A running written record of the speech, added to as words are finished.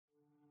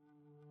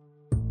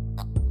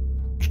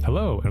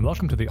Hello, and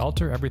welcome to the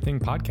Alter Everything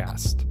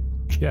podcast.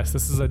 Yes,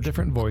 this is a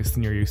different voice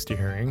than you're used to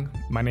hearing.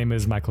 My name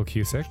is Michael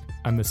Cusick.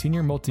 I'm the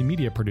senior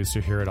multimedia producer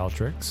here at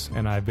Alteryx,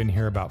 and I've been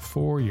here about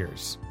 4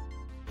 years.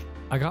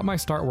 I got my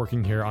start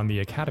working here on the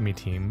Academy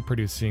team,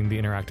 producing the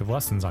interactive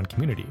lessons on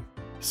Community.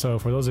 So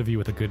for those of you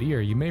with a good ear,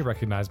 you may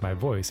recognize my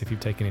voice if you've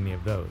taken any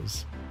of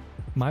those.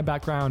 My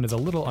background is a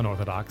little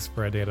unorthodox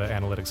for a data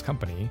analytics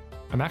company.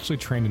 I'm actually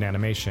trained in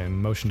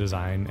animation, motion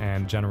design,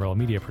 and general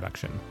media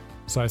production.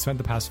 So I spent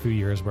the past few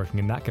years working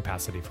in that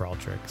capacity for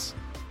Alteryx.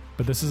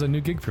 But this is a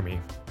new gig for me.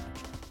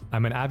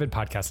 I'm an avid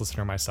podcast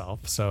listener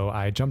myself, so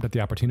I jumped at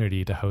the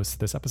opportunity to host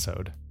this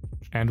episode.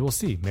 And we'll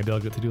see, maybe I'll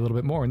get to do a little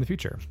bit more in the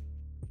future.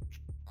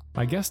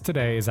 My guest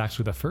today is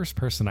actually the first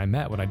person I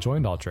met when I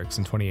joined Alteryx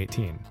in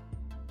 2018.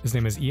 His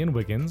name is Ian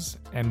Wiggins,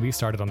 and we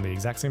started on the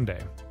exact same day.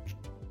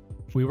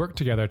 We worked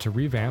together to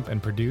revamp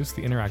and produce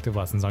the interactive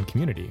lessons on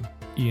Community,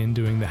 Ian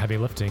doing the heavy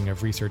lifting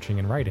of researching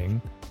and writing,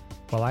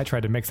 while I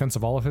tried to make sense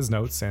of all of his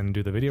notes and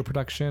do the video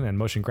production and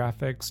motion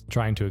graphics,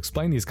 trying to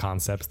explain these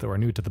concepts that were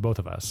new to the both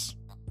of us.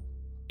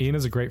 Ian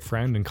is a great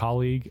friend and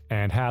colleague,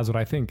 and has what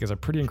I think is a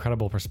pretty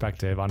incredible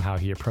perspective on how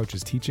he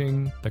approaches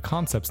teaching the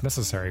concepts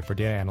necessary for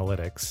data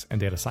analytics and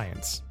data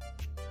science.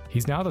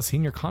 He's now the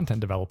senior content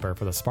developer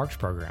for the Sparked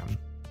program.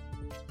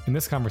 In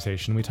this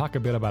conversation, we talk a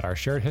bit about our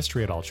shared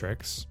history at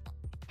Alteryx,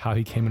 how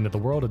he came into the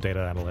world of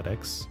data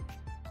analytics,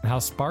 and how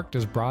Sparked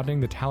is broadening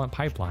the talent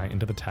pipeline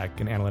into the tech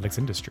and analytics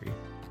industry.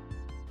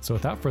 So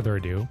without further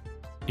ado,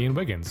 Ian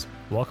Wiggins,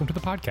 welcome to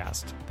the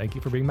podcast. Thank you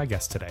for being my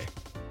guest today.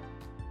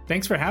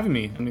 Thanks for having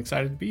me. I'm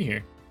excited to be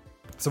here.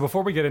 So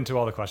before we get into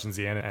all the questions,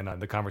 Ian,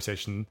 and the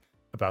conversation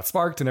about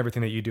Sparked and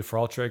everything that you do for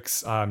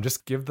Alteryx,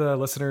 just give the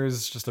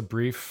listeners just a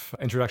brief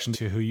introduction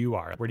to who you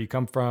are. Where do you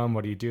come from?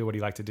 What do you do? What do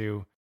you like to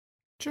do?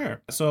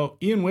 Sure. So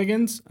Ian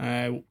Wiggins,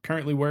 I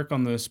currently work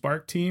on the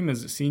Spark team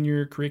as a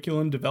senior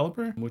curriculum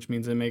developer, which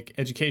means I make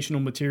educational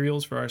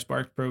materials for our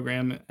Spark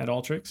program at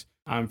Alteryx.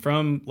 I'm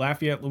from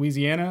Lafayette,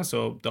 Louisiana,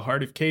 so the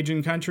heart of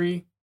Cajun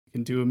country. I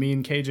can do a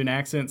mean Cajun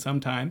accent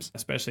sometimes,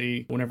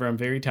 especially whenever I'm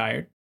very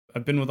tired.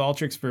 I've been with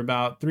Alteryx for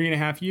about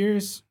 3.5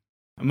 years.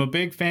 I'm a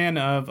big fan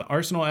of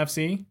Arsenal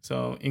FC,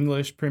 so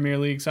English Premier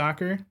League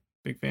soccer.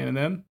 Big fan of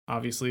them.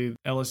 Obviously,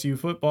 LSU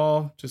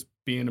football, just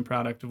being a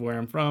product of where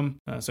I'm from.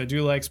 So I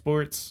do like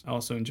sports. I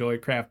also enjoy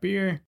craft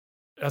beer.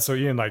 So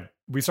Ian,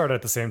 we started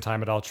at the same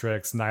time at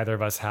Alteryx. Neither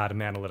of us had an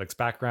analytics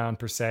background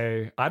per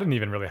se. I didn't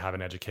even really have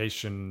an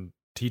education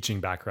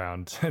teaching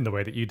background in the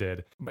way that you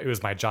did. It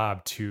was my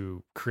job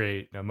to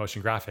create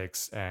motion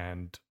graphics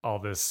and all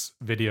this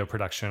video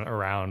production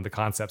around the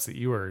concepts that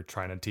you were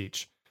trying to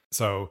teach.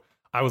 So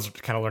I was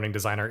kind of learning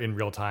Designer in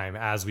real time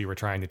as we were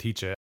trying to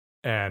teach it.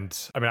 And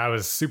I mean, I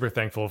was super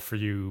thankful for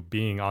you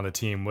being on the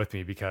team with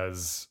me,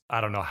 because I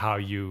don't know how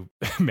you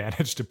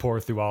managed to pour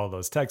through all of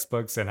those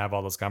textbooks and have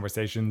all those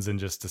conversations and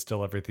just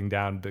distill everything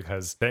down,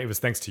 because it was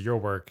thanks to your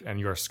work and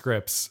your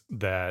scripts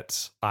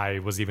that I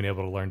was even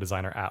able to learn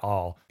Designer at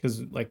all.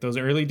 Because those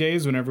early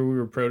days, whenever we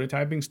were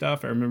prototyping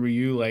stuff, I remember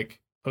you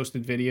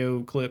posted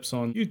video clips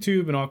on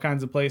YouTube and all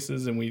kinds of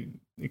places, and we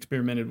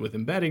experimented with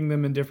embedding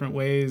them in different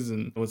ways.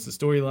 And what's the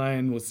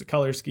storyline? What's the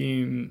color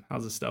scheme?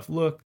 How's the stuff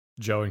look?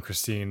 Joe and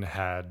Christine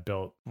had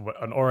built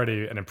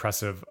an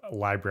impressive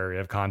library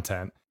of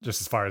content. Just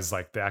as far as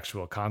the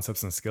actual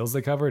concepts and skills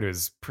they covered, it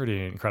was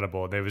pretty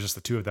incredible. They was just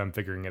the two of them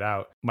figuring it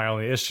out. My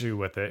only issue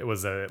with it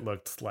was that it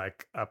looked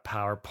like a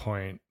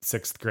PowerPoint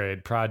 6th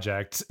grade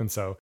project. And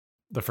so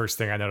the first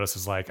thing I noticed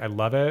was I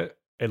love it.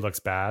 It looks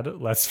bad.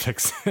 Let's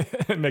fix it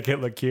and make it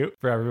look cute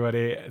for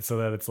everybody so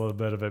that it's a little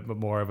bit of it, but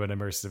more of an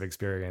immersive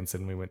experience.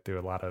 And we went through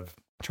a lot of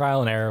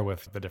trial and error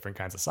with the different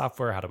kinds of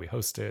software. How do we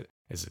host it?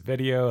 Is it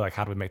video?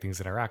 How do we make things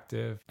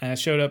interactive? I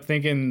showed up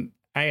thinking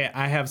I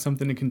have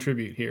something to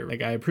contribute here.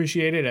 I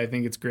appreciate it. I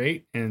think it's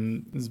great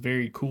and it's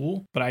very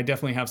cool, but I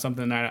definitely have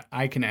something that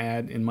I can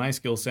add in my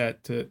skill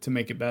set to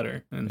make it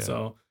better. And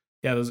so,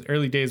 those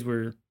early days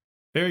were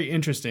very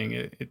interesting.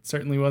 It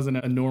certainly wasn't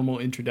a normal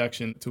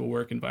introduction to a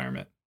work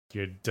environment.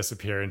 You'd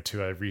disappear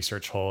into a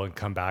research hole and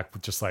come back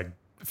with just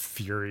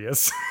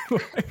furious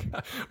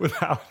with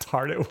how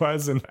hard it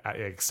was, and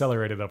it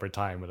accelerated over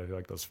time. But I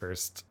feel those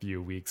first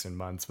few weeks and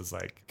months was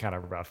kind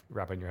of rough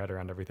wrapping your head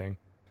around everything.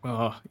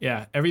 Oh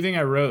yeah, everything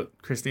I wrote,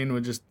 Christine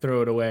would just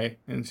throw it away,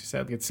 and she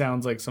said it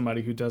sounds like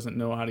somebody who doesn't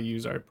know how to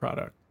use our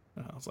product.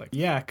 And I was like,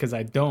 yeah, because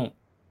I don't.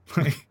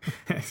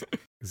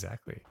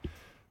 Exactly.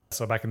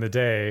 So back in the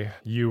day,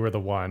 you were the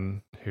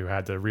one who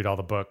had to read all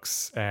the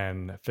books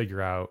and figure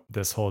out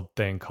this whole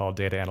thing called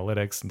data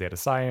analytics and data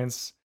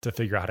science, to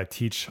figure out how to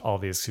teach all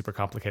these super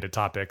complicated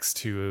topics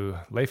to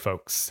lay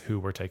folks who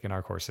were taking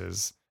our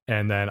courses.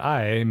 And then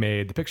I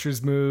made the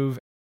pictures move.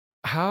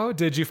 How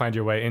did you find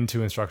your way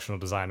into instructional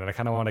design? And I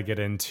kind of want to get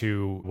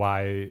into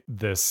why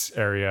this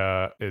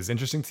area is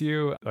interesting to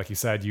you. Like you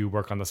said, you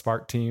work on the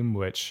Spark team,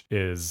 which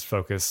is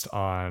focused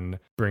on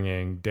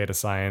bringing data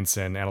science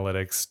and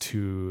analytics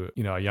to,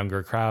 a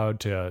younger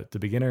crowd, to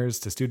beginners,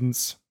 to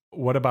students.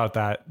 What about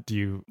that do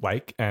you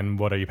like, and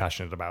what are you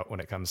passionate about when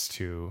it comes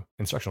to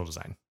instructional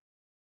design?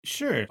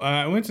 Sure.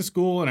 I went to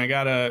school and I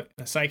got a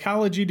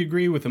psychology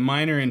degree with a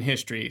minor in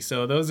history.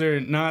 So those are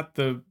not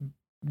the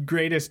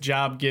greatest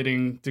job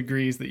getting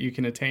degrees that you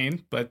can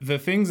attain. But the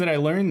things that I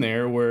learned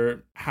there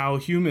were how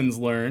humans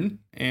learn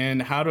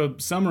and how to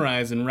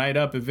summarize and write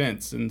up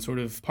events and sort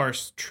of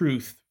parse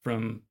truth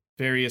from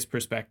various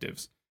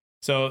perspectives.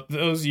 So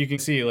those you can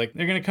see, like,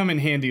 they're going to come in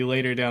handy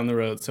later down the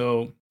road.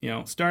 So,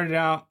 started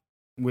out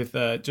with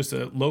just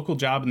a local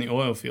job in the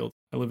oil field.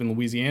 I live in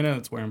Louisiana.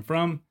 That's where I'm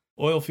from.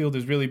 Oil field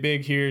is really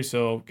big here.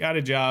 So got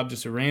a job,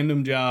 just a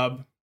random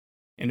job.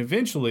 And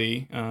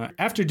eventually,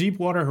 after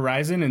Deepwater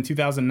Horizon in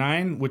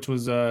 2009, which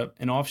was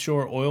an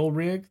offshore oil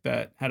rig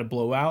that had a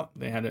blowout,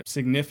 they had a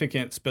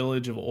significant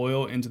spillage of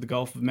oil into the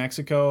Gulf of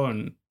Mexico,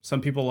 and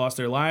some people lost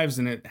their lives,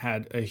 and it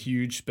had a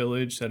huge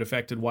spillage that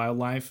affected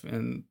wildlife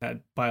and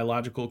had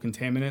biological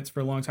contaminants for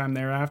a long time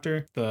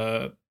thereafter.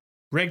 The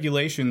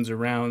regulations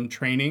around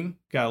training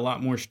got a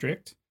lot more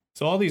strict.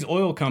 So all these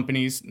oil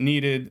companies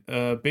needed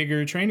a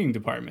bigger training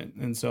department.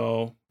 And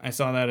so I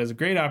saw that as a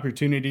great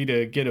opportunity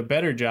to get a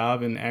better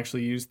job and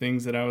actually use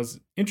things that I was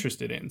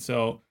interested in.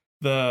 So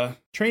the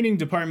training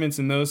departments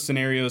in those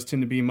scenarios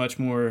tend to be much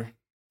more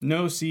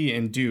know, see,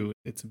 and do.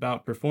 It's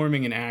about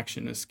performing an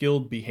action, a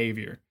skilled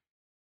behavior.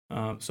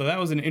 So that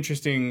was an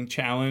interesting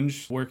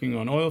challenge, working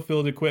on oil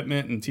field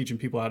equipment and teaching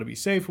people how to be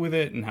safe with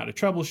it and how to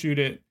troubleshoot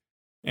it.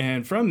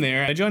 And from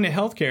there, I joined a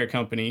healthcare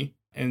company.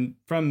 And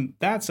from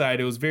that side,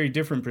 it was a very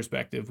different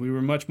perspective. We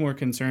were much more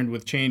concerned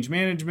with change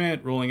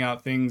management, rolling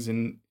out things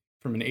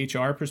from an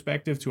HR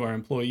perspective to our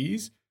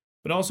employees,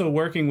 but also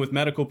working with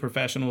medical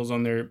professionals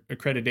on their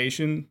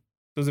accreditation.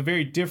 It was a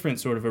very different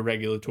sort of a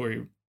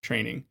regulatory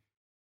training.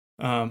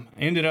 I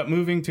ended up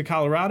moving to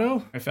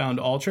Colorado. I found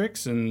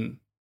Alteryx and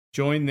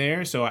joined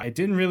there. So I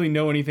didn't really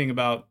know anything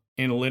about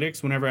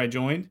analytics whenever I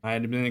joined. I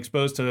had been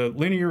exposed to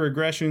linear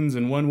regressions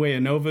and one-way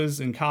ANOVAs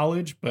in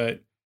college,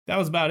 but that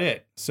was about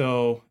it.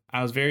 So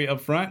I was very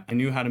upfront. I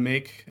knew how to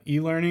make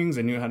e-learnings.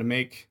 I knew how to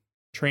make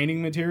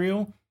training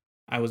material.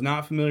 I was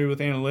not familiar with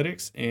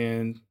analytics,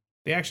 and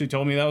they actually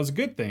told me that was a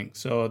good thing.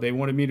 So they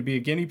wanted me to be a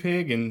guinea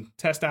pig and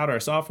test out our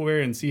software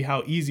and see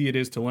how easy it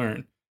is to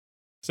learn.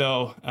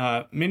 So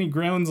many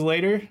groans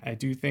later, I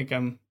do think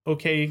I'm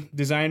okay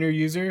designer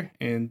user,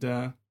 and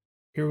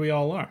here we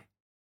all are.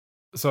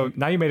 So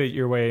now you made it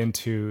your way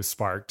into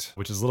Sparked,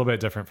 which is a little bit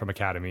different from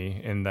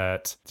Academy in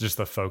that just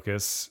the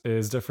focus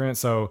is different.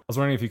 So I was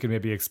wondering if you could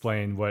maybe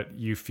explain what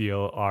you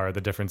feel are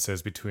the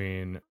differences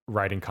between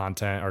writing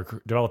content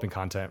or developing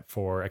content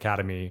for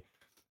Academy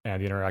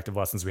and the interactive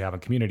lessons we have in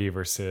Community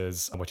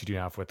versus what you do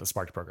now with the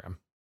Sparked program.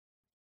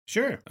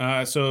 Sure.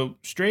 So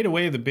straight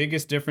away, the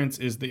biggest difference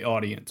is the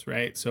audience,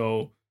 right?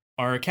 So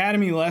our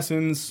Academy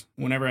lessons,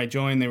 whenever I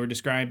joined, they were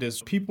described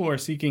as people are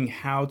seeking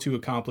how to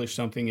accomplish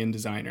something in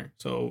Designer.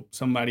 So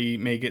somebody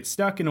may get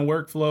stuck in a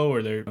workflow,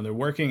 or they're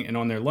working and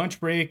on their lunch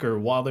break, or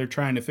while they're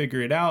trying to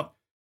figure it out,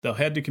 they'll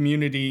head to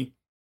Community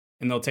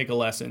and they'll take a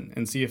lesson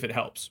and see if it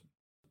helps.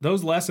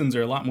 Those lessons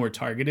are a lot more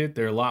targeted.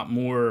 They're a lot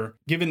more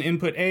given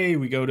input A,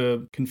 we go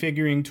to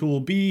configuring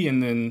tool B,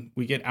 and then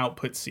we get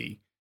output C.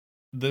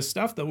 The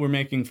stuff that we're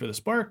making for the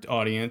Sparked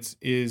audience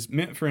is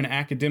meant for an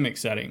academic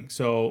setting.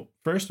 So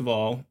first of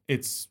all,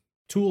 it's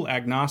tool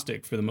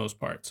agnostic for the most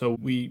part. So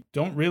we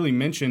don't really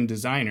mention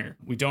Designer.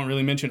 We don't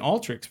really mention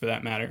Alteryx for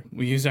that matter.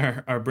 We use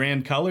our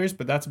brand colors,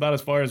 but that's about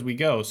as far as we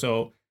go.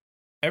 So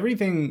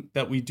everything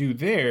that we do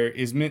there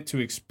is meant to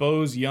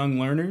expose young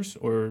learners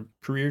or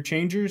career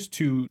changers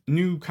to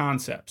new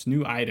concepts,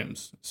 new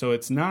items. So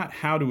it's not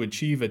how to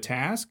achieve a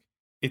task,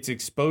 it's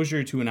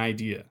exposure to an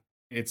idea.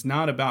 It's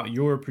not about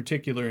your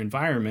particular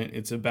environment.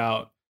 It's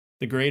about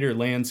the greater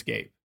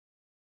landscape.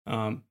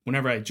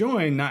 Whenever I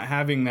joined, not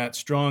having that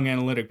strong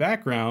analytic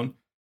background,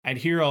 I'd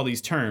hear all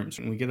these terms,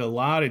 and we get a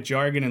lot of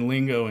jargon and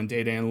lingo in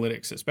data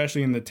analytics,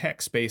 especially in the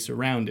tech space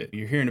around it.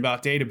 You're hearing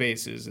about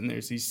databases, and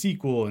there's these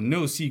SQL and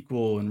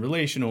NoSQL and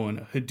relational and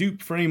a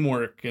Hadoop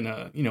framework, and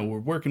we're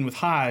working with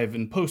Hive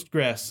and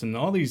Postgres and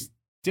all these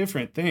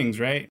different things,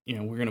 right?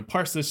 We're going to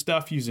parse this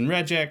stuff using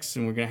regex,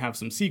 and we're going to have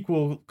some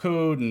SQL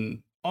code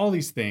and all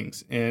these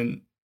things.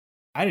 And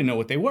I didn't know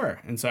what they were.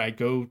 And so I'd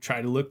go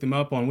try to look them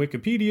up on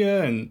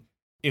Wikipedia, and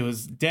it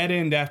was dead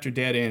end after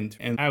dead end.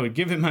 And I would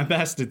give it my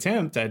best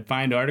attempt. I'd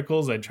find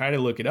articles, I'd try to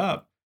look it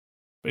up,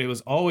 but it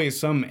was always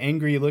some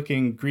angry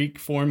looking Greek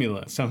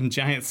formula, some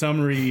giant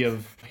summary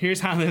of here's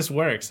how this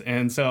works.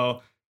 And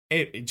so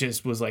it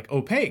just was like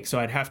opaque.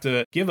 So I'd have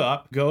to give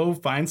up, go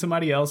find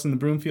somebody else in the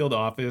Broomfield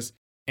office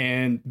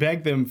and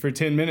beg them for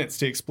 10 minutes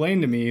to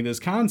explain to me this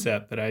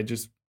concept that I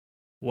just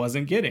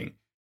wasn't getting.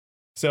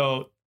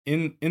 So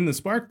in the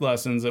Spark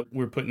lessons that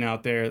we're putting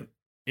out there,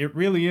 it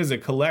really is a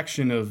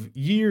collection of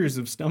years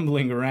of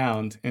stumbling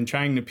around and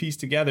trying to piece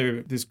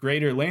together this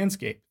greater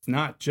landscape. It's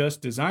not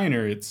just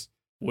Designer. It's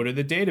what are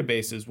the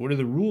databases? What are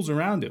the rules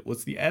around it?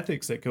 What's the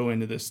ethics that go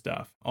into this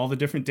stuff? All the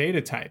different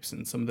data types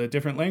and some of the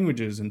different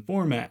languages and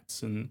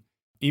formats and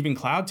even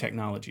cloud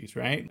technologies,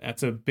 right?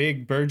 That's a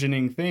big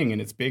burgeoning thing,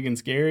 and it's big and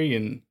scary,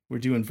 and we're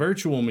doing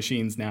virtual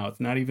machines now.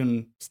 It's not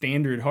even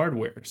standard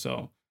hardware.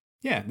 So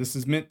yeah, this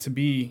is meant to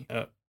be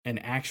a an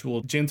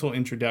actual gentle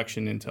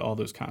introduction into all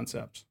those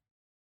concepts.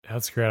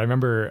 That's great. I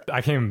remember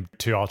I came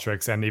to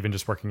Alteryx and even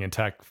just working in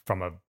tech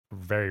from a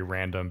very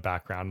random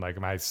background. Like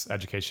my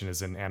education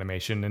is in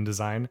animation and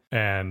design.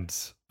 And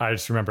I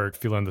just remember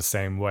feeling the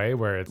same way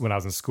where when I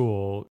was in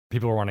school,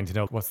 people were wanting to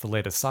know what's the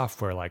latest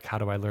software? Like, how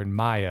do I learn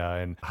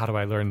Maya? And how do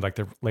I learn like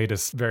the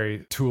latest,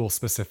 very tool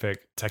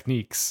specific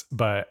techniques?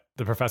 But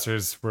the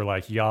professors were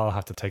like, y'all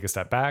have to take a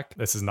step back.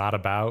 This is not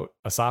about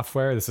a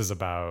software. This is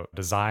about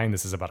design.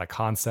 This is about a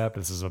concept.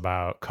 This is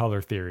about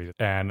color theory.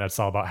 And it's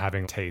all about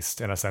having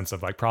taste and a sense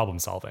of like problem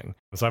solving.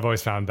 So I've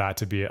always found that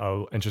to be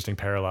an interesting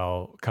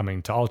parallel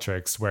coming to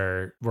Alteryx,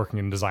 where working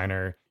in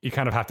designer, you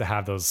kind of have to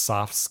have those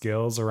soft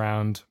skills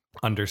around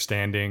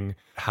understanding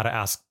how to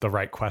ask the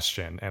right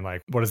question and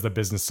like what is the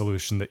business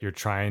solution that you're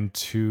trying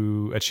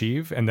to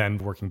achieve, and then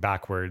working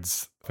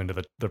backwards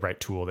into the right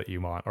tool that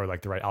you want, or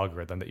like the right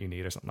algorithm that you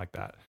need, or something like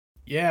that.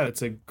 Yeah,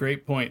 that's a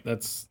great point.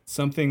 That's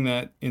something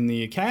that in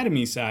the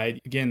academy side,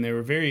 again, they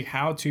were very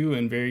how-to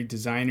and very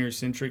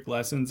designer-centric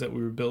lessons that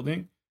we were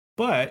building,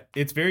 but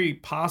it's very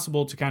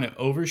possible to kind of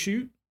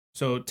overshoot.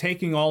 So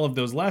taking all of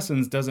those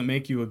lessons doesn't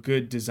make you a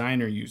good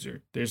designer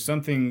user. There's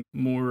something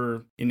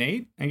more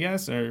innate, I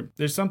guess, or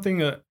there's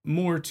something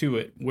more to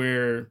it,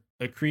 where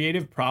a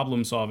creative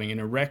problem solving and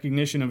a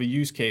recognition of a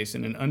use case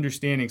and an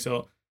understanding.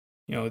 So,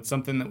 it's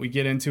something that we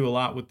get into a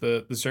lot with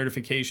the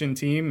certification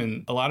team.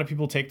 And a lot of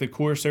people take the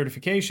core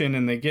certification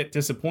and they get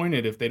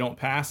disappointed if they don't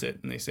pass it.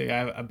 And they say,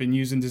 I've been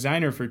using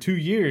Designer for 2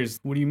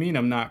 years. What do you mean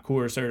I'm not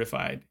core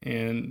certified?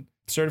 And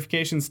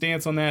certification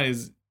stance on that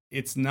is,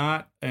 it's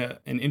not an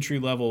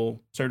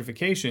entry-level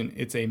certification.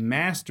 It's a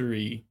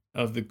mastery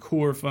of the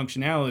core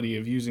functionality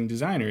of using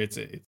Designer.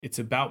 It's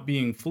about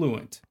being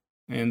fluent.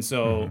 And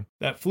so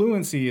that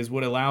fluency is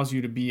what allows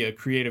you to be a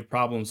creative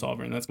problem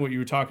solver. And that's what you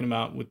were talking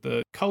about with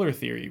the color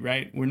theory,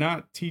 right? We're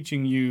not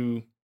teaching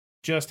you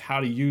just how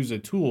to use a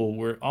tool.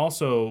 We're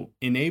also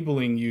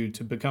enabling you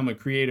to become a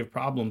creative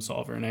problem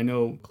solver. And I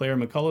know Claire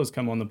McCullough has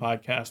come on the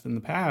podcast in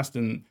the past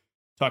and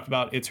talked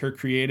about it's her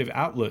creative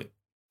outlet.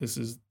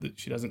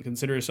 She doesn't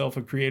consider herself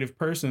a creative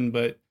person,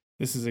 but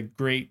this is a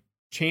great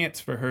chance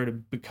for her to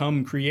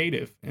become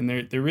creative. And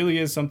there really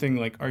is something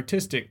like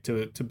artistic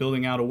to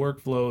building out a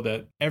workflow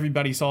that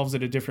everybody solves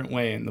it a different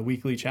way. And the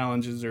weekly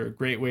challenges are a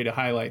great way to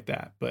highlight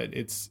that. But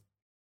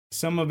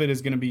some of it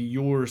is going to be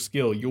your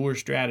skill, your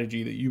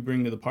strategy that you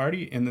bring to the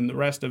party. And then the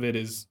rest of it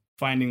is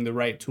finding the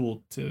right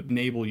tool to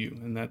enable you.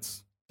 And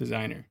that's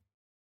Designer.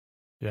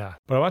 Yeah.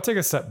 But I want to take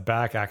a step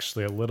back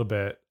actually a little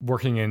bit.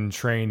 Working in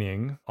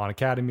training on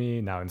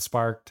Academy, now in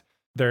Sparked,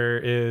 there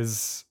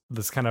is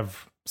this kind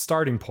of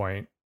starting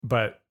point,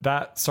 but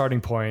that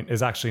starting point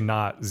is actually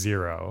not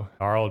zero.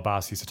 Our old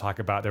boss used to talk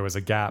about there was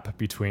a gap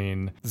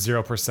between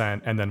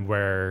 0% and then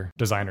where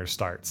Designer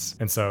starts.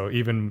 And so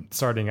even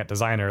starting at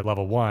Designer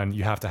level 1,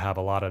 you have to have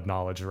a lot of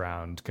knowledge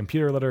around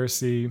computer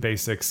literacy,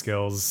 basic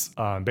skills,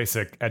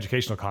 basic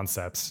educational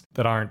concepts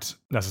that aren't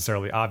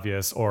necessarily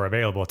obvious or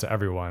available to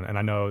everyone. And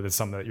I know that's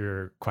something that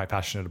you're quite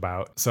passionate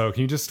about. So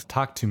can you just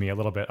talk to me a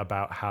little bit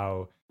about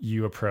how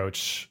you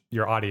approach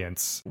your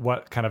audience?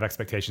 What kind of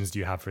expectations do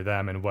you have for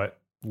them, and what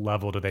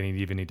level do they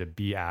even need to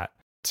be at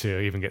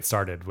to even get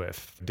started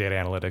with data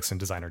analytics and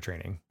Designer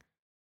training?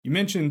 You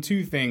mentioned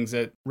two things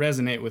that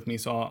resonate with me,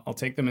 so I'll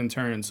take them in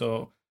turn.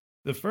 So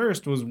the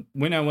first was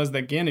when I was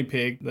that guinea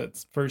pig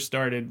that first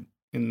started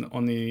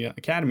on the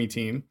Academy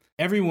team,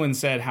 everyone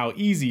said how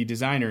easy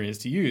Designer is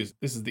to use.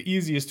 This is the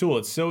easiest tool.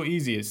 It's so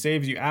easy. It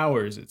saves you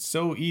hours. It's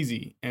so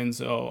easy. And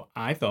so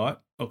I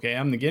thought, okay,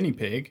 I'm the guinea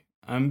pig.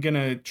 I'm going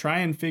to try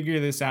and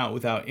figure this out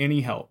without any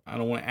help. I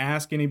don't want to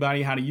ask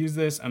anybody how to use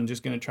this. I'm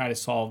just going to try to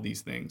solve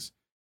these things.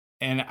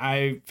 And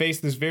I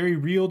faced this very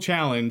real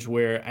challenge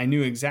where I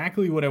knew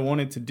exactly what I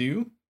wanted to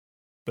do,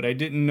 but I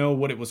didn't know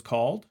what it was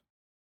called,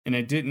 and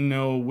I didn't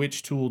know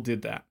which tool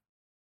did that.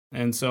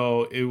 And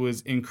so it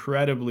was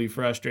incredibly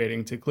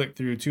frustrating to click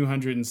through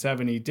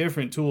 270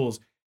 different tools,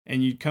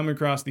 and you'd come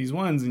across these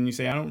ones and you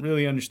say, I don't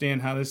really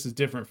understand how this is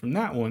different from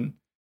that one.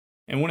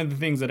 And one of the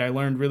things that I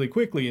learned really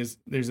quickly is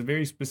there's a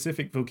very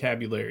specific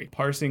vocabulary.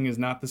 Parsing is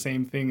not the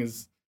same thing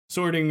as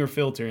sorting or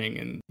filtering.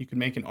 And you can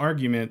make an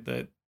argument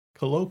that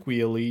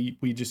colloquially,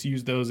 we just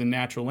use those in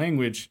natural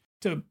language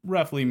to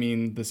roughly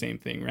mean the same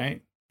thing,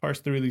 right? Parse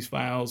through these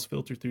files,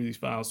 filter through these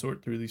files,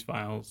 sort through these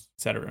files,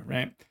 etc.,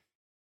 right?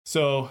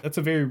 So that's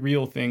a very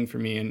real thing for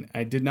me. And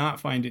I did not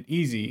find it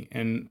easy.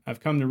 And I've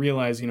come to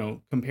realize,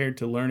 compared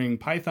to learning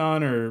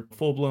Python or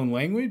full-blown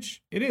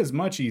language, it is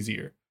much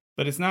easier,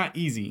 but it's not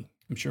easy.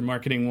 I'm sure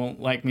marketing won't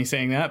like me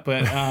saying that,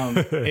 but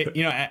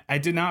I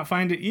did not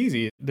find it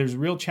easy. There's a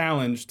real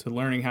challenge to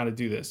learning how to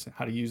do this,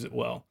 how to use it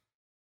well.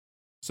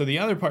 So the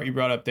other part you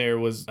brought up there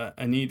was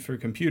a need for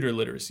computer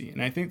literacy.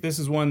 And I think this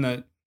is one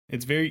that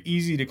it's very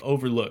easy to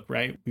overlook,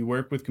 right? We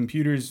work with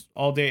computers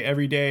all day,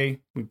 every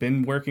day. We've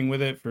been working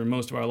with it for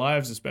most of our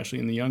lives, especially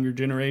in the younger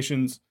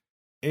generations.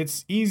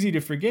 It's easy to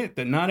forget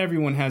that not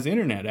everyone has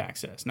internet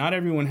access. Not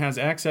everyone has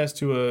access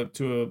to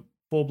a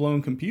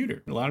full-blown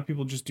computer. A lot of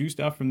people just do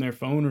stuff from their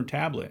phone or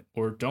tablet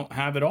or don't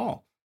have it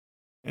all.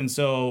 And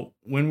so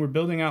when we're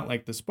building out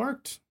like the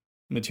Sparked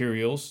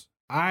materials,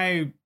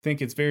 I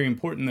think it's very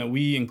important that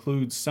we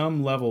include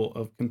some level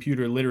of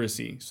computer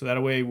literacy. So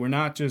that way we're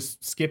not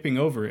just skipping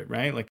over it,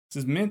 right? Like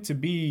this is meant to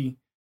be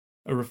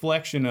a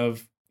reflection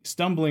of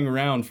stumbling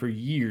around for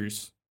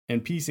years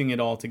and piecing it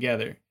all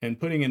together and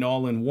putting it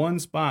all in one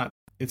spot.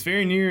 It's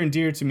very near and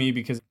dear to me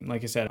because,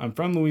 like I said, I'm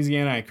from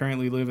Louisiana. I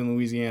currently live in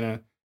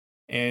Louisiana,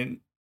 and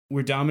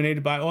we're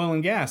dominated by oil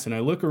and gas. And I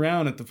look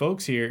around at the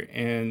folks here,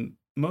 and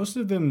most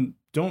of them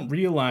don't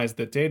realize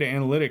that data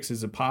analytics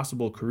is a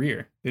possible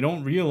career. They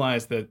don't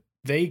realize that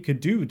they could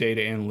do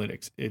data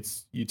analytics.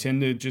 You tend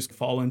to just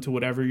fall into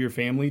whatever your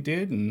family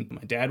did. And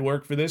my dad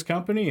worked for this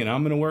company and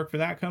I'm going to work for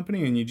that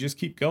company. And you just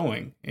keep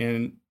going.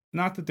 And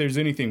not that there's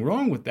anything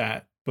wrong with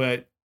that,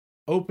 but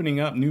opening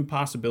up new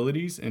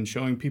possibilities and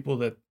showing people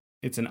that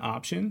it's an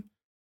option,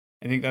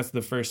 I think that's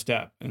the first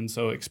step. And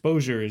so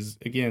exposure is,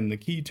 again, the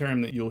key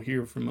term that you'll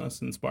hear from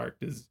us in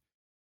Sparked is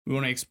we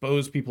want to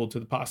expose people to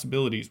the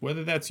possibilities,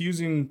 whether that's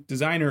using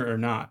Designer or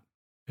not.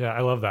 Yeah,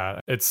 I love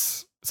that.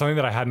 It's something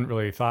that I hadn't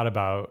really thought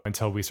about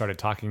until we started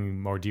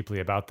talking more deeply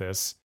about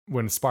this.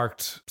 When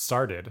Sparked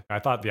started, I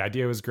thought the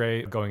idea was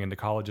great, going into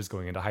colleges,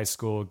 going into high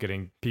school,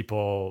 getting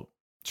people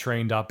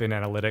trained up in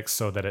analytics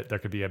so that there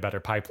could be a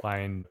better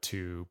pipeline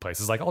to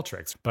places like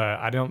Alteryx. But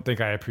I don't think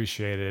I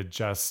appreciated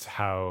just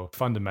how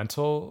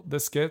fundamental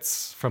this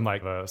gets from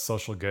like a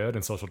social good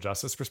and social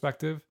justice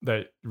perspective.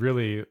 That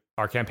really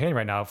our campaign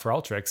right now for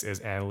Alteryx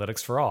is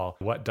analytics for all.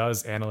 What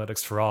does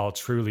analytics for all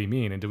truly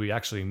mean? And do we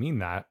actually mean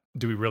that?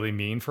 Do we really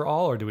mean for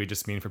all, or do we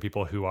just mean for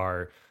people who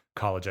are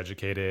college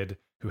educated,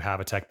 who have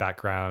a tech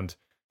background,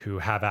 who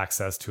have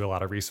access to a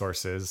lot of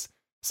resources?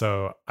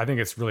 So I think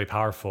it's really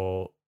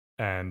powerful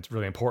and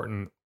really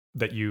important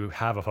that you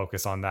have a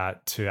focus on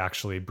that to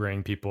actually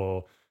bring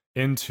people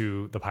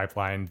into the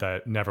pipeline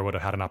that never would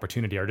have had an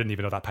opportunity or didn't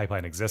even know that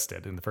pipeline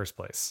existed in the first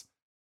place.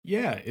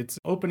 Yeah, it's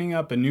opening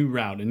up a new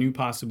route, a new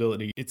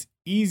possibility. It's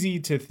easy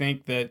to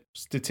think that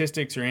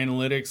statistics or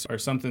analytics are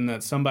something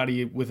that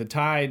somebody with a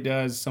tie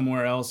does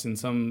somewhere else in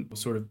some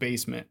sort of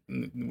basement.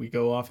 And we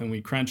go off and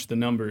we crunch the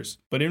numbers.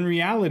 But in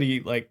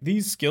reality, like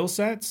these skill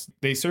sets,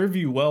 they serve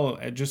you well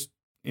at just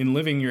in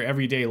living your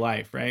everyday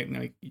life, right?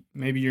 Like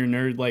maybe you're a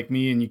nerd like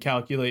me and you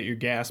calculate your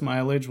gas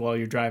mileage while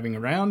you're driving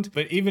around.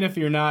 But even if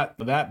you're not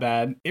that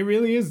bad, it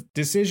really is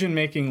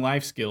decision-making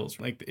life skills.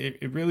 Like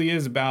it really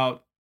is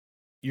about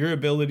your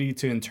ability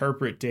to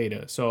interpret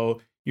data.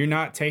 So you're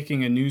not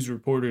taking a news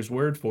reporter's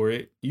word for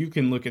it. You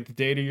can look at the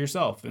data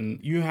yourself, and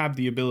you have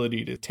the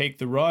ability to take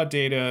the raw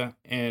data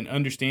and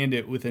understand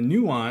it with a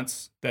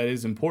nuance that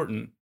is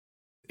important.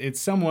 It's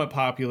somewhat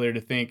popular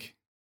to think,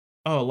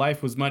 oh,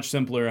 life was much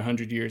simpler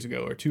 100 years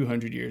ago or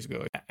 200 years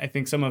ago. I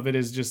think some of it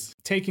is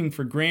just taking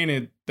for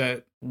granted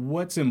that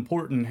what's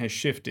important has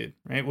shifted,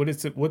 right?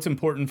 What's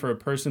important for a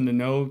person to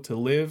know to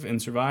live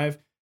and survive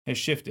has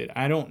shifted.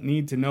 I don't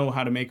need to know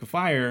how to make a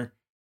fire.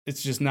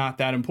 It's just not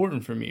that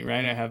important for me,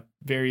 right? I have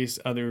various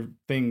other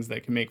things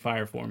that can make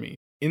fire for me.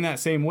 In that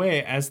same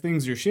way, as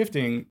things are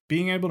shifting,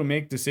 being able to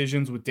make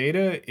decisions with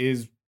data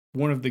is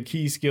one of the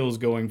key skills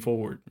going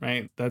forward,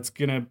 right? That's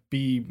going to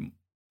be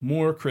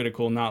more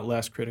critical, not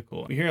less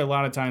critical. We hear a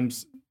lot of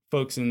times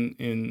folks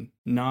in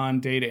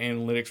non-data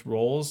analytics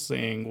roles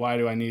saying, why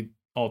do I need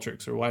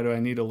Alteryx, or why do I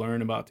need to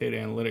learn about data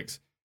analytics?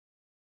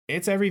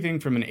 It's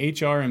everything from an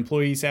HR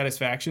employee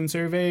satisfaction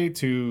survey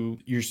to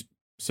your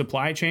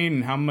supply chain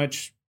and how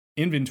much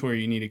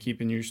inventory you need to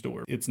keep in your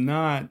store. It's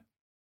not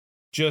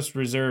just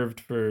reserved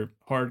for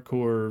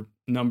hardcore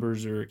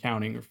numbers or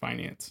accounting or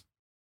finance.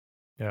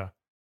 Yeah.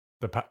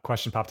 The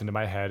question popped into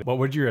my head. What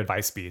would your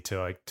advice be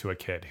to a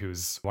kid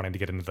who's wanting to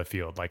get into the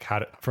field? Like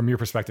from your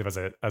perspective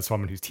as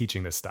someone who's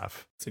teaching this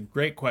stuff? It's a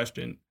great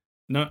question.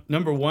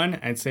 Number one,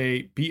 I'd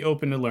say be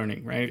open to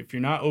learning, right? If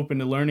you're not open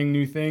to learning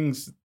new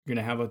things, you're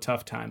going to have a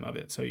tough time of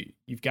it. So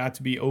you've got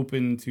to be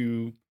open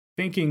to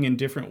thinking in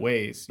different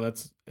ways.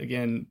 Let's,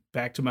 again,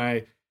 back to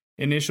my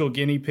initial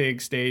guinea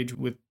pig stage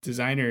with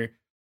Designer.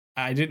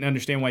 I didn't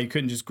understand why you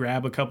couldn't just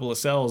grab a couple of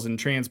cells and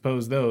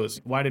transpose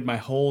those. Why did my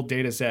whole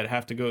data set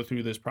have to go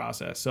through this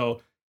process?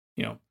 So,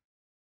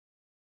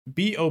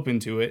 be open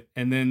to it.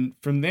 And then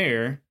from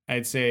there,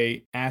 I'd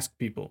say ask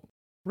people.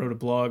 Wrote a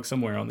blog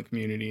somewhere on the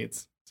community.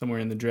 It's somewhere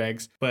in the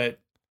dregs. But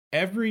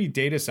every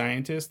data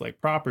scientist, like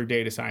proper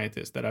data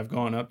scientist that I've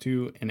gone up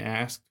to and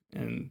asked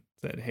and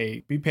said,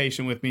 hey, be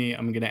patient with me.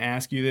 I'm going to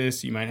ask you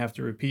this. You might have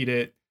to repeat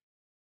it.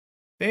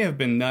 They have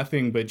been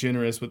nothing but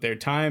generous with their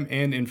time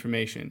and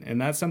information. And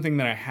that's something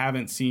that I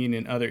haven't seen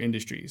in other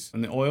industries.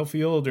 In the oil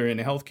field or in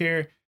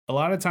healthcare, a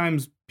lot of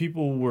times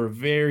people were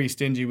very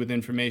stingy with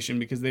information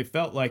because they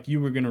felt like you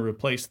were going to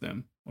replace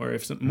them. Or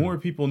if more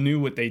people knew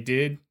what they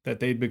did, that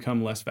they'd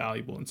become less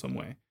valuable in some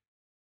way.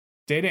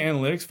 Data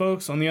analytics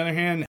folks, on the other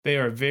hand, they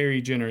are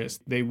very generous.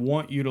 They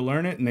want you to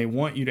learn it and they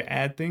want you to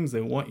add things. They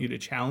want you to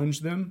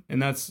challenge them.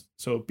 And that's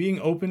so being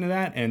open to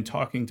that and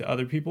talking to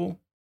other people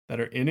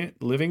that are in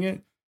it, living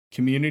it.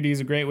 Community is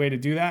a great way to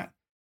do that.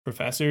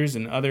 Professors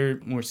and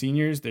other more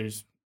seniors,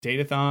 there's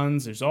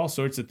datathons, there's all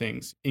sorts of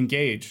things.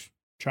 Engage,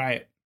 try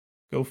it,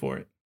 go for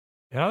it.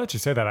 Now that you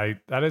say that,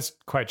 that is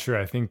quite true.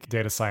 I think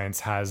data science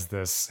has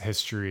this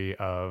history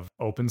of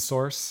open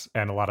source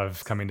and a lot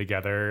of coming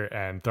together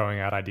and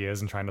throwing out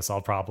ideas and trying to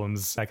solve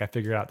problems. Like I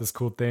figured out this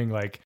cool thing.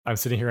 Like I'm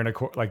sitting here in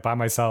like by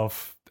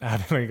myself,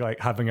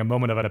 having a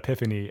moment of an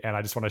epiphany, and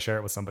I just want to share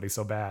it with somebody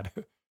so bad.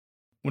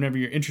 Whenever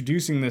you're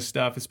introducing this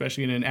stuff,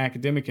 especially in an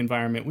academic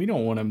environment, we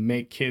don't want to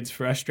make kids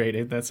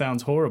frustrated. That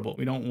sounds horrible.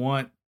 We don't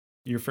want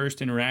your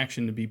first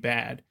interaction to be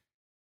bad.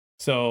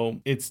 So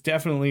it's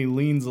definitely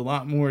leans a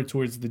lot more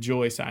towards the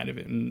joy side of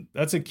it. And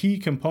that's a key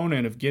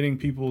component of getting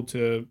people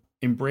to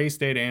embrace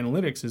data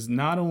analytics is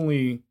not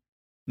only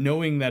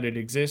knowing that it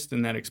exists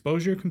in that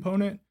exposure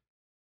component,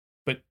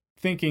 but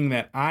thinking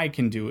that I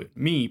can do it.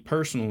 Me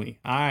personally,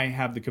 I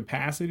have the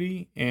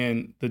capacity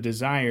and the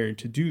desire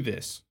to do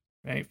this,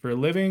 right? For a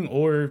living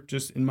or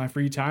just in my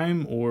free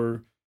time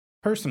or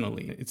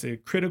personally. It's a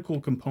critical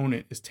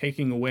component is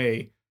taking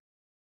away,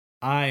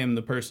 I am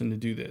the person to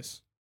do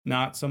this.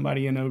 Not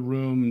somebody in a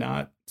room,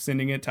 not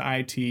sending it to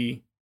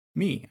IT.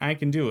 Me, I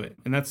can do it.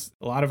 And that's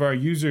a lot of our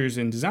users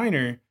in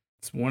Designer.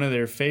 It's one of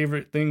their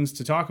favorite things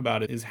to talk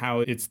about is how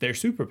it's their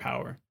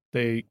superpower.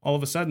 They all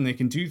of a sudden they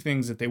can do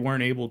things that they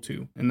weren't able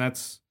to. And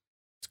it's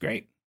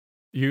great.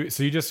 You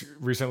just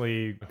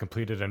recently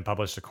completed and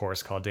published a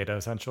course called Data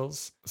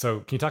Essentials.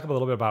 So can you talk a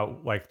little bit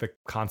about like the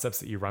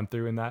concepts that you run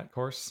through in that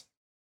course?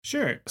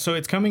 Sure. So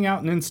it's coming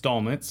out in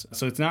installments,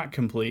 so it's not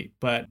complete.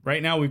 But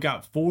right now we've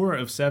got 4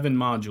 of 7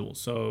 modules.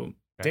 So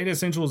Data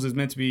Essentials is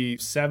meant to be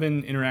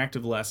 7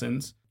 interactive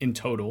lessons in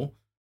total,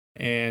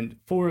 and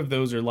 4 of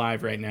those are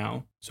live right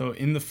now. So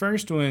in the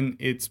first one,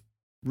 it's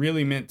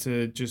really meant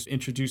to just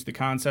introduce the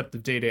concept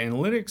of data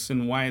analytics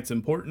and why it's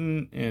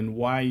important and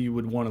why you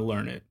would want to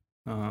learn it.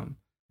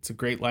 It's a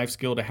great life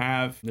skill to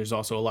have. There's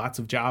also lots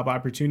of job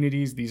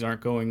opportunities. These aren't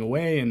going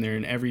away, and they're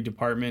in every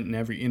department and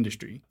every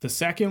industry. The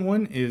second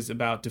one is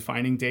about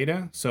defining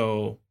data.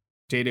 So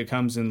data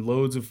comes in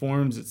loads of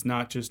forms. It's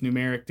not just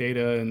numeric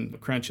data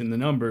and crunching the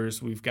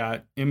numbers. We've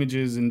got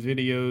images and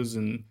videos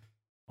and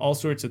all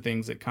sorts of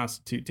things that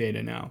constitute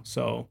data now.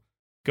 So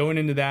going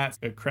into that,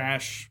 a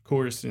crash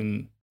course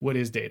in what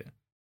is data.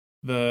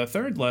 The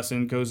third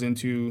lesson goes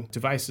into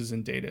devices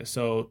and data.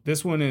 So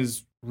this one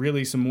is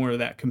really some more of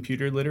that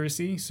computer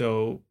literacy.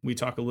 So we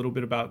talk a little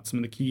bit about some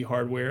of the key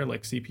hardware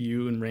like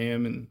CPU and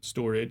RAM and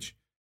storage.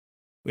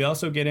 We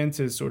also get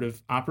into sort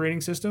of operating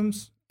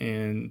systems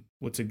and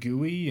what's a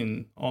GUI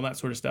and all that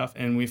sort of stuff.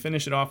 And we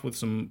finish it off with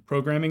some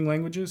programming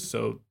languages.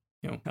 So,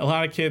 a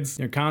lot of kids,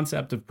 their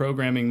concept of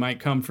programming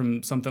might come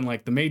from something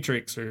like The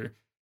Matrix or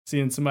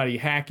seeing somebody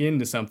hack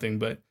into something,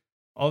 but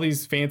all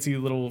these fancy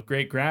little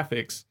great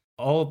graphics,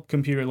 all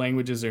computer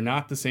languages are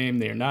not the same.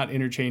 They are not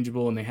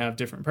interchangeable and they have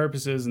different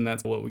purposes. And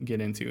that's what we get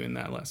into in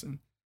that lesson.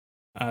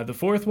 The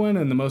fourth one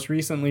and the most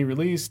recently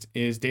released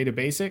is Data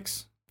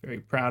Basics. Very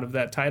proud of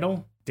that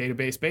title,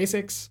 Database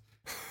Basics.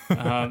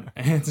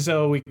 And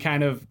so we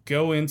kind of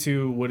go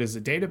into what is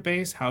a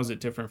database, how is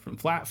it different from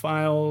flat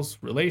files,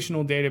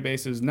 relational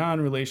databases,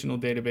 non-relational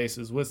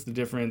databases, what's the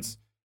difference?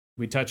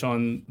 We touch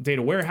on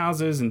data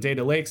warehouses and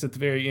data lakes at the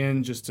very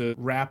end just to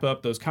wrap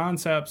up those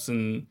concepts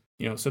and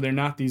so they're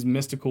not these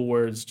mystical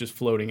words just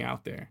floating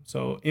out there.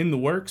 So in the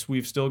works,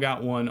 we've still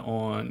got one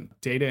on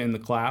data in the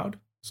cloud.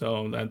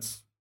 So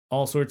that's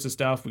all sorts of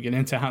stuff. We get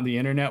into how the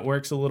internet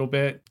works a little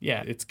bit.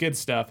 Yeah, it's good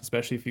stuff,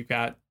 especially if you've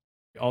got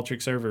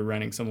Alteryx server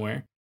running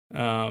somewhere.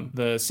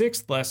 The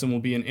 6th lesson will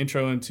be an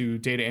intro into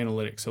data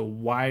analytics. So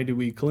why do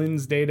we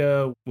cleanse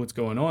data? What's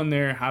going on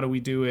there? How do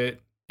we do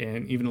it?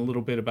 And even a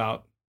little bit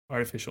about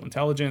artificial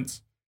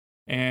intelligence.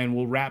 And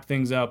we'll wrap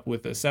things up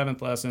with the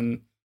 7th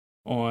lesson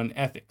on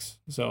ethics.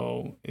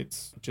 So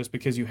it's just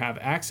because you have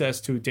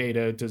access to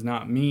data does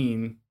not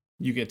mean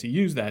you get to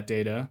use that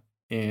data,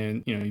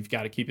 and you've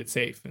got to keep it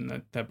safe,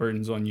 and that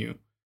burden's on you.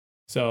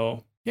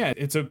 So yeah,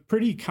 it's a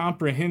pretty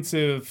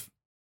comprehensive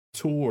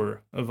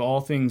tour of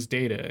all things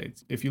data.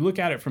 If you look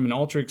at it from an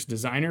Alteryx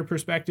designer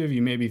perspective,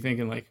 you may be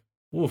thinking like,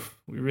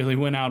 woof, we really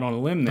went out on a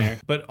limb there.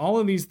 But all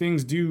of these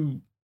things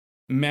do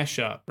mesh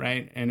up,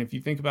 right? And if you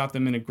think about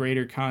them in a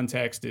greater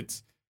context,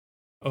 it's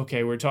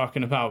okay, we're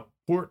talking about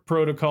port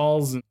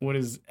protocols and what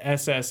is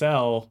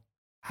SSL.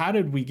 How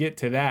did we get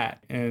to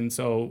that? And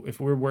so if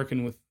we're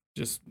working with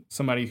just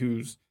somebody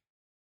who's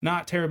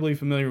not terribly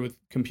familiar with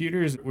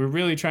computers, we're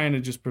really trying to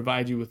just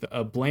provide you with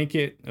a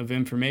blanket of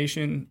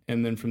information.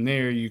 And then from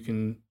there, you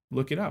can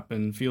look it up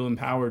and feel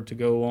empowered to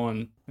go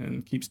on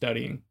and keep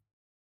studying.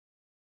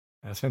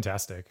 That's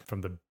fantastic.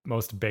 From the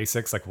most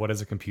basics, like what is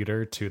a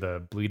computer, to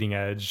the bleeding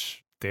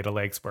edge, data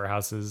lakes,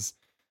 warehouses,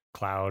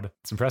 cloud.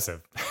 It's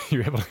impressive.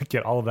 You're able to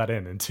get all of that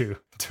into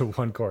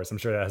one course. I'm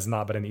sure that has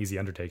not been an easy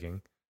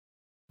undertaking.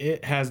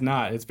 It has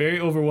not. It's very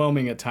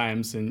overwhelming at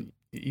times, and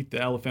you eat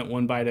the elephant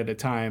one bite at a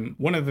time.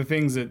 One of the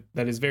things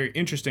that is very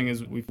interesting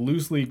is we've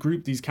loosely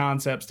grouped these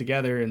concepts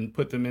together and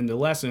put them into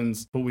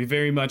lessons, but we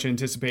very much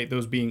anticipate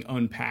those being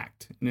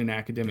unpacked in an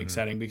academic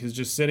setting, because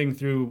just sitting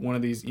through one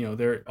of these,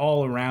 they're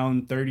all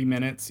around 30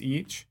 minutes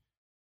each,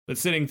 but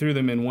sitting through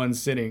them in one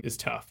sitting is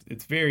tough.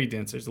 It's very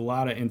dense. There's a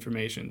lot of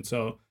information.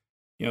 So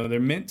they're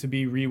meant to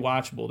be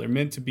rewatchable. They're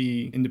meant to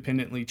be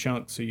independently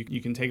chunked. So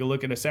you can take a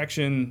look at a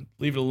section,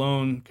 leave it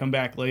alone, come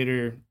back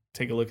later,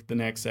 take a look at the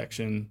next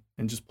section,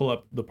 and just pull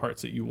up the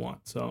parts that you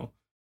want. So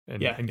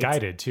and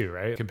guided too,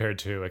 right? Compared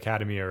to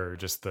Academy or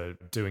just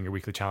doing your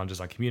weekly challenges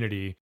on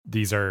Community,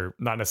 these are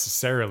not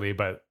necessarily,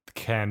 but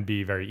can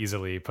be very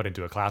easily put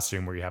into a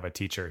classroom where you have a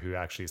teacher who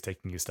actually is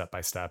taking you step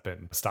by step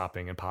and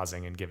stopping and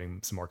pausing and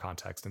giving some more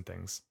context and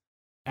things.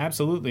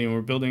 Absolutely. And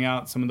we're building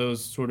out some of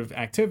those sort of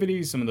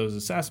activities, some of those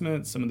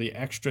assessments, some of the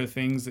extra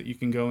things that you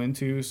can go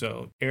into.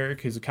 So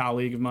Eric, who's a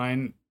colleague of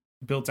mine,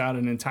 built out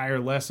an entire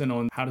lesson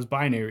on how does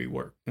binary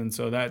work. And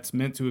so that's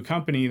meant to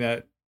accompany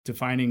that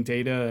defining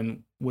data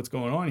and what's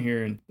going on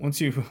here. And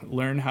once you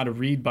learn how to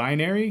read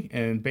binary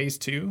and base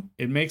 2,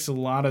 it makes a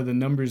lot of the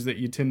numbers that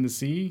you tend to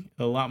see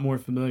a lot more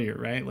familiar,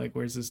 right? Like,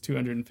 where's this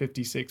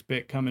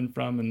 256-bit coming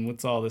from and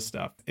what's all this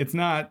stuff? It's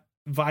not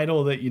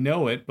vital that you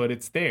know it, but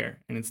it's there.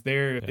 And it's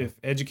there if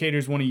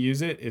educators want to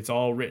use it. It's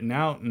all written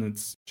out and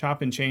it's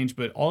chop and change,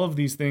 but all of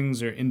these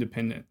things are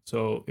independent.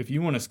 So if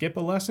you want to skip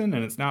a lesson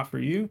and it's not for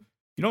you,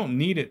 you don't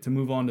need it to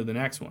move on to the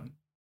next one.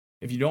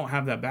 If you don't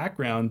have that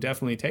background,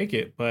 definitely take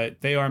it, but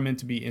they are meant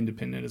to be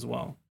independent as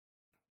well.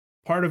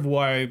 Part of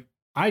why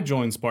I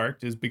joined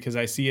Sparked is because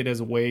I see it as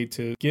a way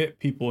to get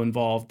people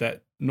involved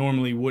that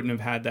normally wouldn't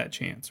have had that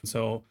chance.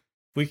 So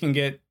if we can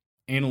get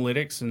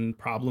analytics and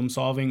problem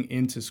solving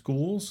into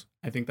schools,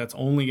 I think that's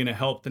only going to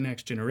help the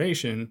next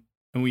generation.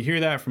 And we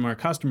hear that from our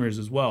customers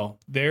as well.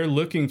 They're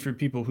looking for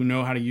people who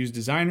know how to use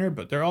Designer,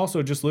 but they're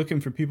also just looking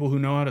for people who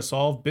know how to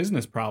solve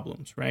business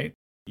problems, right?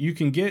 You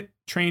can get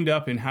trained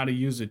up in how to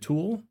use a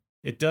tool.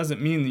 It doesn't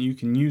mean that you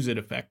can use it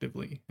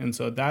effectively. And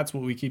so that's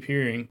what we keep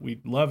hearing.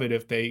 We'd love it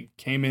if they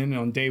came in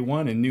on day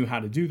one and knew how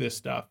to do this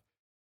stuff.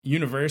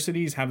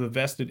 Universities have a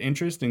vested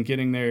interest in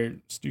getting their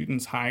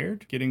students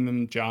hired, getting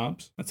them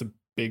jobs. That's a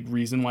big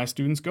reason why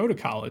students go to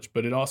college,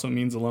 but it also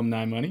means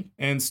alumni money.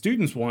 And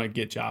students want to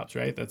get jobs,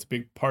 right? That's a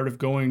big part of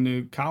going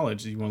to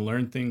college. You want to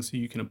learn things so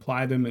you can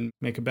apply them and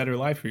make a better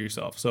life for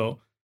yourself.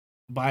 So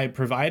by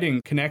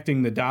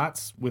connecting the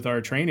dots with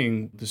our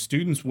training, the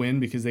students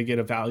win because they get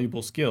a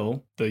valuable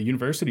skill. The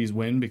universities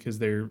win because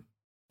they're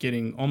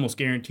getting almost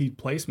guaranteed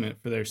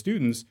placement for their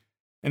students.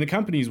 And the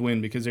companies win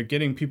because they're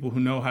getting people who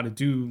know how to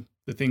do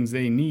the things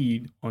they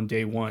need on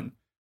day one.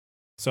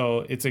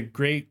 So it's a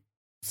great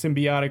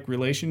symbiotic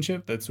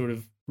relationship that sort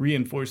of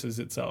reinforces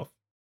itself.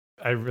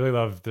 I really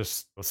love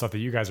this stuff that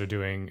you guys are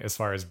doing as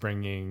far as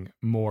bringing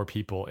more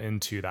people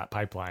into that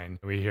pipeline.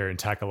 We hear in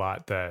tech a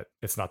lot that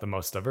it's not the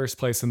most diverse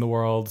place in the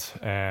world.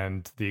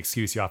 And the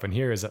excuse you often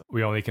hear is that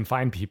we only can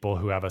find people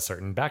who have a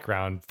certain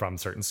background from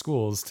certain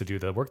schools to do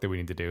the work that we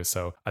need to do.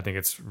 So I think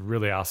it's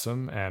really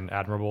awesome and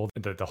admirable.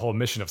 The whole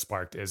mission of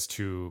Sparked is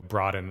to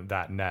broaden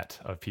that net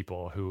of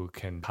people who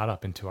can cut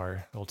up into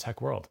our little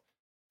tech world.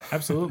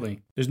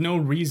 Absolutely. There's no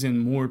reason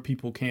more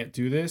people can't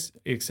do this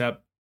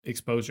except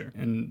exposure,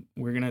 and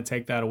we're going to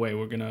take that away.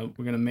 We're going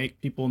to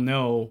make people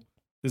know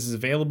this is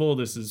available,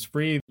 this is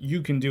free,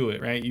 you can do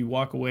it, right? You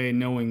walk away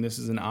knowing this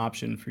is an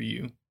option for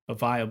you, a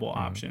viable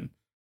option.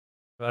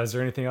 Is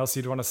there anything else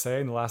you'd want to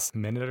say in the last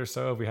minute or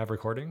so if we have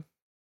recording?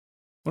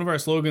 One of our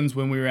slogans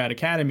when we were at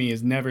Academy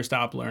is never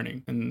stop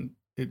learning, and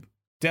it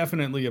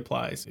definitely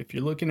applies. If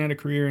you're looking at a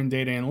career in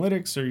data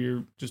analytics or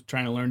you're just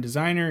trying to learn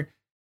Designer,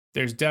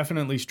 there's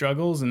definitely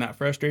struggles, and that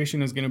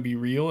frustration is going to be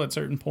real at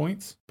certain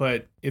points,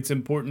 but it's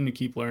important to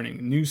keep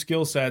learning. New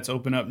skill sets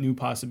open up new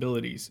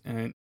possibilities,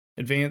 and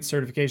advanced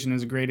certification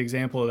is a great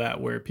example of that,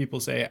 where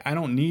people say, I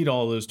don't need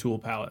all those tool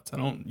palettes. I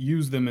don't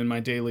use them in my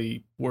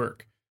daily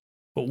work.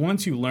 But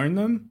once you learn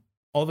them,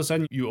 all of a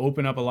sudden you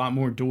open up a lot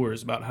more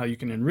doors about how you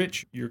can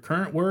enrich your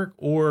current work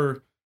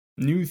or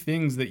new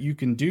things that you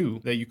can do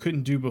that you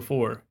couldn't do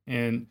before.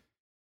 And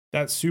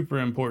that's super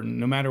important,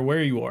 no matter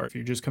where you are. If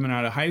you're just coming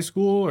out of high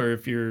school or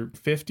if you're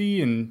 50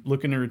 and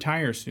looking to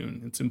retire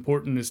soon, it's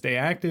important to stay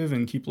active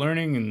and keep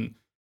learning and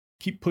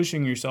keep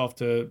pushing yourself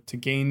to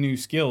gain new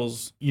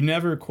skills. You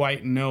never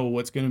quite know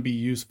what's going to be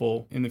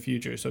useful in the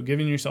future. So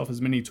giving yourself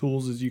as many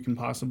tools as you can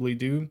possibly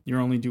do,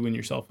 you're only doing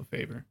yourself a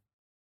favor.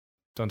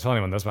 Don't tell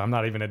anyone this, but I'm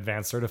not even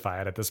advanced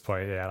certified at this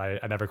point yet. I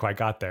never quite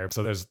got there.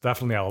 So there's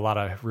definitely a lot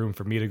of room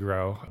for me to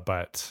grow,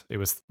 but it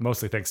was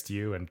mostly thanks to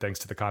you and thanks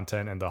to the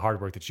content and the hard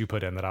work that you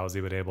put in that I was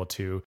even able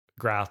to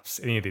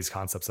grasp any of these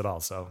concepts at all.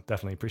 So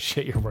definitely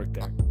appreciate your work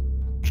there.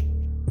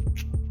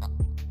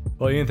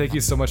 Well, Ian, thank you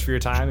so much for your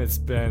time. It's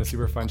been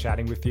super fun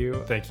chatting with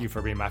you. Thank you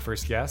for being my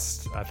first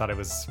guest. I thought it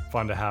was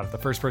fun to have the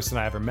first person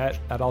I ever met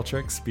at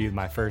Alteryx be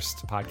my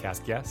first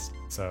podcast guest.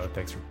 So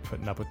thanks for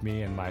putting up with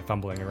me and my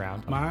fumbling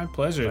around. My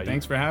pleasure.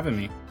 Thanks for having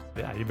me.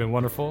 Yeah, you've been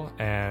wonderful,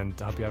 and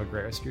I hope you have a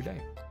great rest of your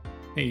day.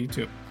 Hey, you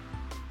too.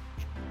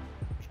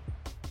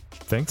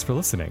 Thanks for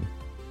listening.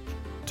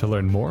 To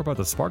learn more about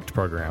the Sparked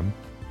program,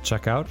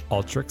 check out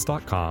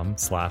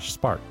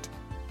alteryx.com/sparked.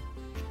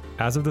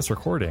 As of this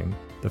recording,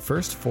 the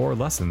first 4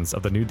 lessons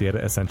of the new Data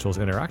Essentials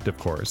Interactive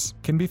course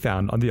can be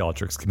found on the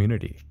Alteryx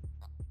community.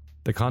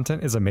 The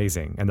content is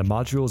amazing and the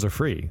modules are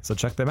free, so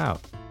check them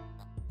out.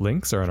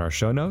 Links are in our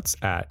show notes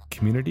at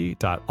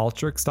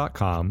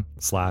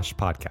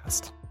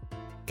community.alteryx.com/podcast.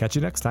 Catch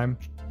you next time.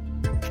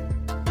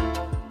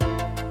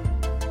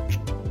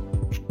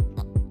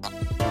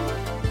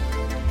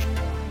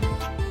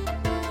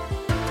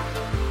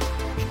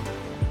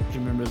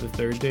 The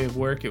third day of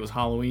work, it was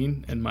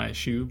Halloween and my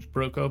shoe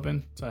broke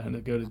open, so I had to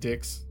go to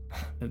Dick's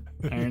at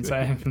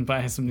Ironside and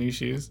buy some new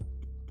shoes.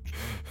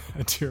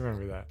 I do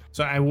remember that.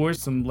 So I wore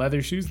some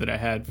leather shoes that I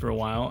had for a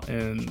while,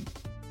 and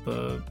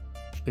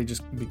they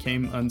just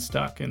became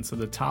unstuck, and so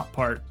the top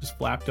part just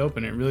flapped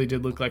open. It really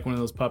did look like one of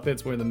those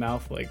puppets where the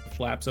mouth like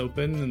flaps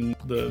open and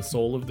the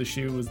sole of the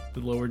shoe was the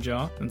lower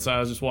jaw. And so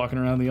I was just walking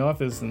around the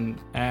office and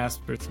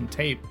asked for some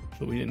tape,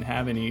 but we didn't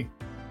have any.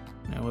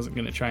 I wasn't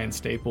going to try and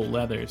staple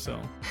leather, so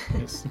I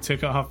just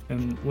took off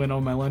and went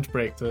on my lunch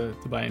break to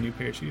buy a new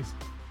pair of shoes.